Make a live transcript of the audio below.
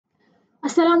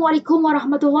Assalamu alaikum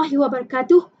ورحمة الله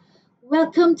وبركاته.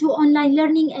 Welcome to online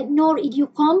learning at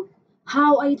NorEduCom.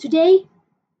 How are you today?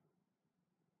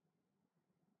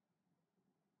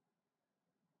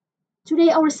 Today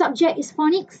our subject is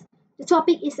phonics. The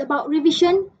topic is about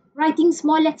revision, writing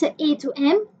small letter A to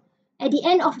M. At the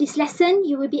end of this lesson,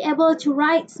 you will be able to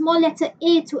write small letter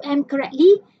A to M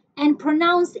correctly and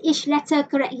pronounce each letter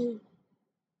correctly.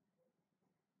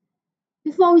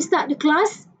 Before we start the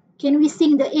class, can we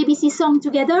sing the ABC song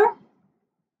together?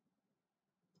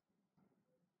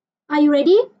 Are you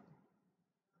ready?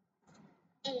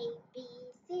 A, B,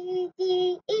 C,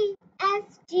 D, E, F,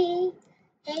 G,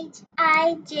 H,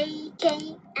 I, J,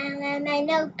 K, L, M, N,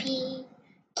 O, P,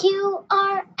 Q,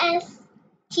 R, S,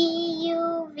 T,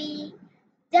 U, V,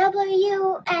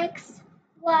 W, X,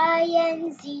 Y,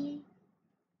 and Z.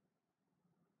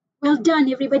 Well done,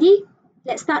 everybody.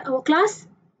 Let's start our class.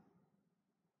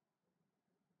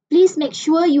 Please make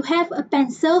sure you have a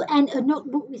pencil and a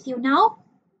notebook with you now.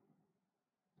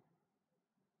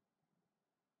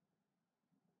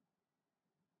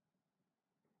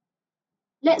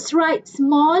 Let's write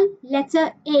small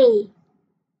letter A.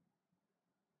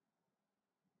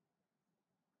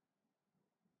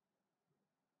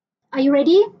 Are you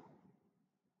ready?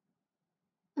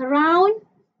 Around,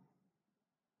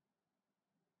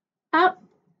 up,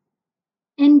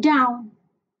 and down.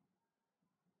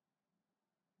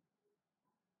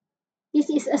 This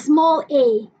is a small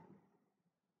A.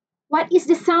 What is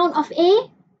the sound of A?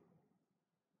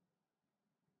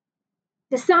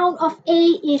 The sound of A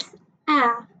is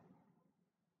A.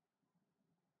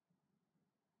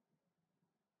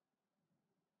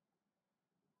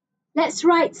 Let's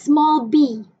write small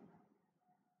B.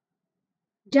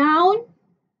 Down,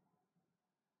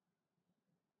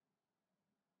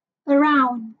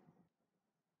 around.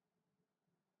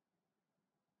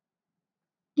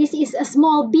 This is a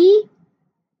small B.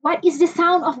 What is the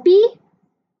sound of B?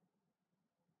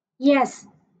 Yes,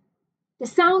 the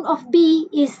sound of B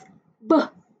is B.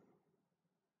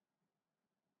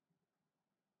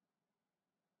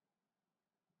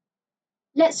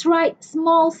 Let's write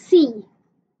small C.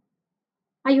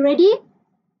 Are you ready?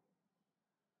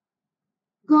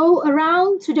 Go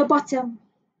around to the bottom.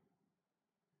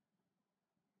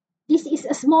 This is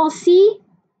a small C.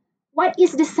 What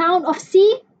is the sound of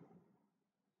C?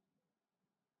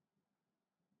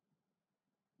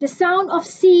 The sound of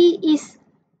C is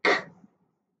K.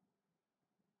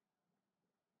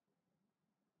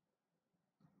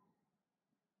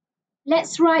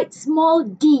 Let's write small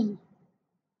D.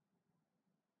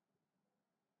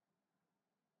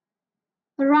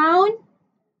 Around,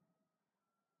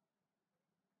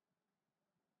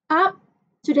 up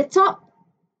to the top,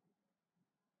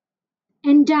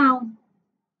 and down.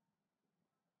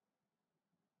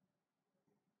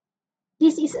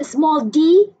 This is a small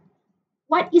D.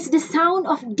 What is the sound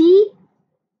of D?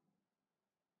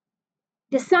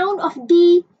 The sound of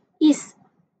D is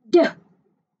D.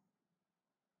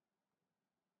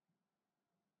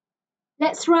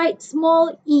 Let's write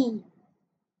small E.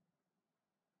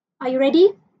 Are you ready?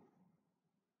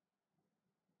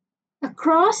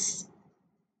 Across,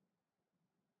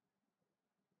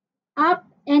 up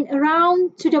and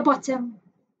around to the bottom.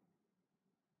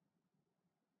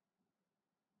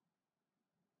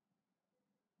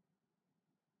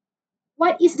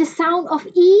 What is the sound of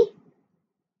E?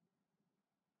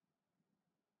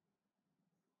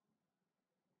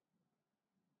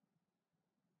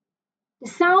 The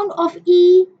sound of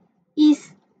E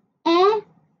is E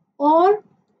or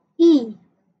E.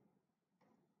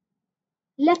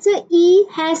 Letter E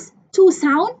has two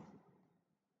sounds,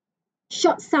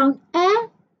 short sound E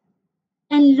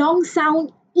and long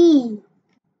sound E.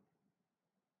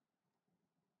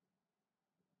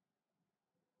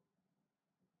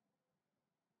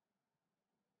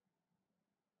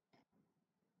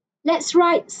 Let's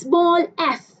write small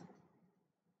f.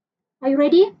 Are you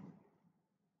ready?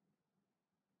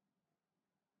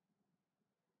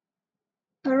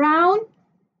 Around,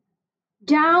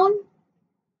 down,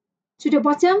 to the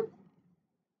bottom,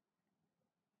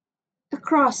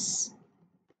 across.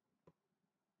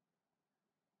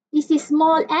 This is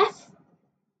small f.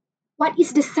 What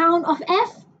is the sound of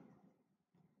F?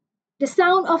 The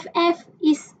sound of F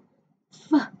is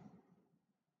F.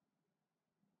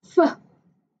 F.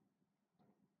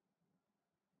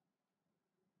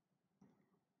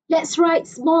 Let's write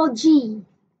small g.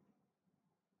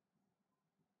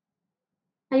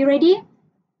 Are you ready?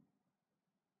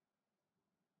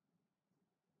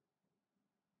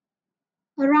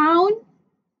 Around.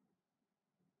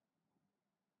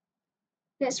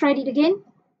 Let's write it again.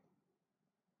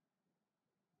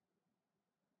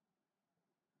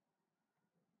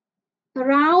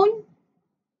 around,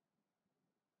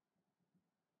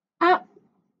 up,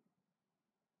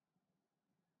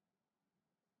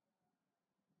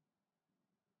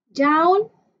 down,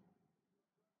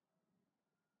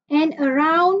 and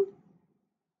around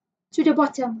to the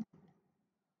bottom.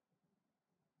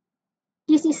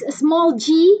 This is a small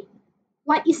G.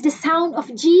 What is the sound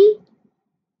of G?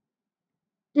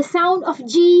 The sound of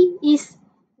G is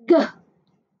G.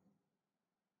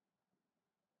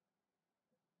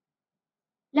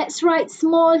 Let's write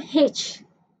small h.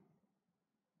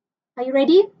 Are you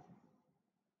ready?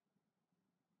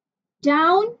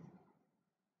 Down,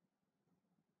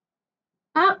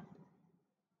 up,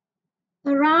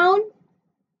 around,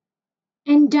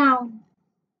 and down.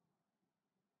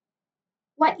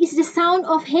 What is the sound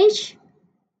of H?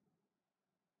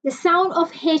 The sound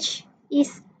of H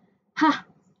is H.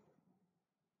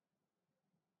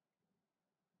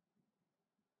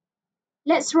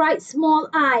 Let's write small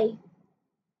I.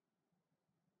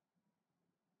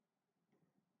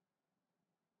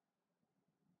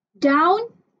 Down,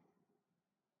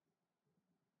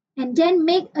 and then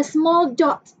make a small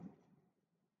dot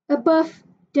above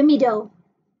the middle.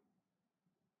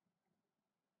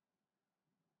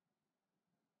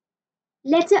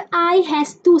 Letter I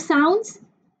has two sounds,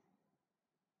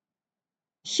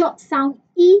 short sound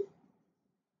E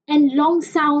and long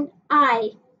sound I.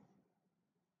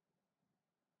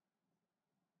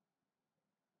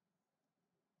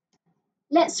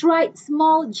 Let's write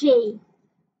small j.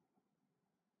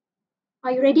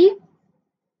 Are you ready?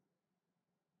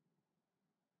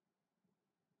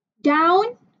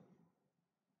 Down,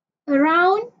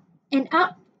 around, and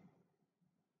up,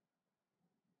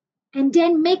 and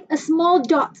then make a small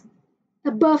dot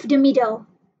above the middle.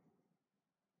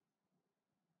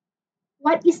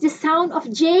 What is the sound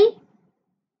of J?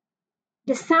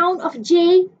 The sound of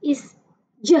J is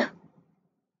J.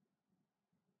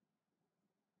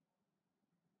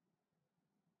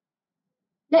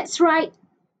 Let's write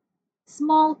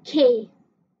small k.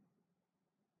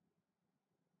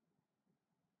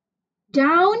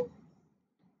 Down,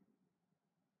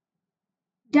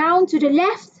 down to the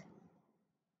left,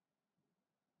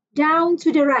 down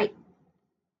to the right.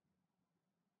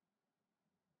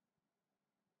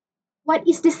 What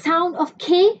is the sound of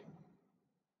K?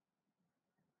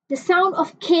 The sound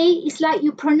of K is like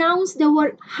you pronounce the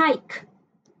word hike.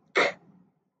 K.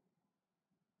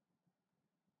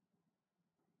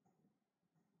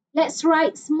 Let's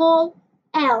write small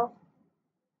l.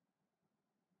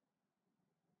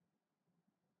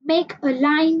 Make a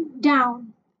line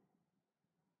down.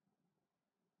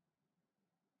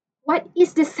 What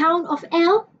is the sound of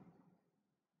L?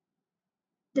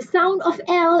 The sound of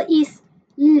L is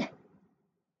L.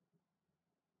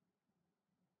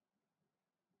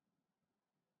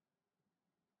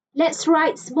 Let's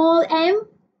write small m.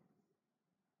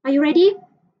 Are you ready?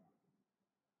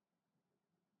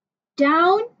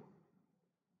 Down,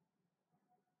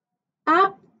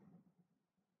 up,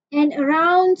 and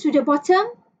around to the bottom.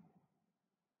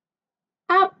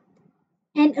 Up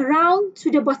and around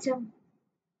to the bottom.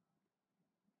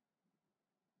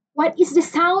 What is the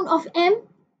sound of M?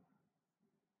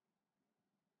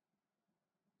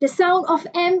 The sound of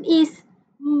M is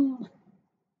M.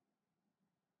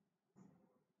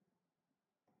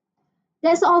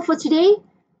 That's all for today.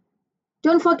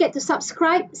 Don't forget to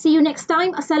subscribe. See you next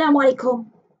time. Assalamu alaikum.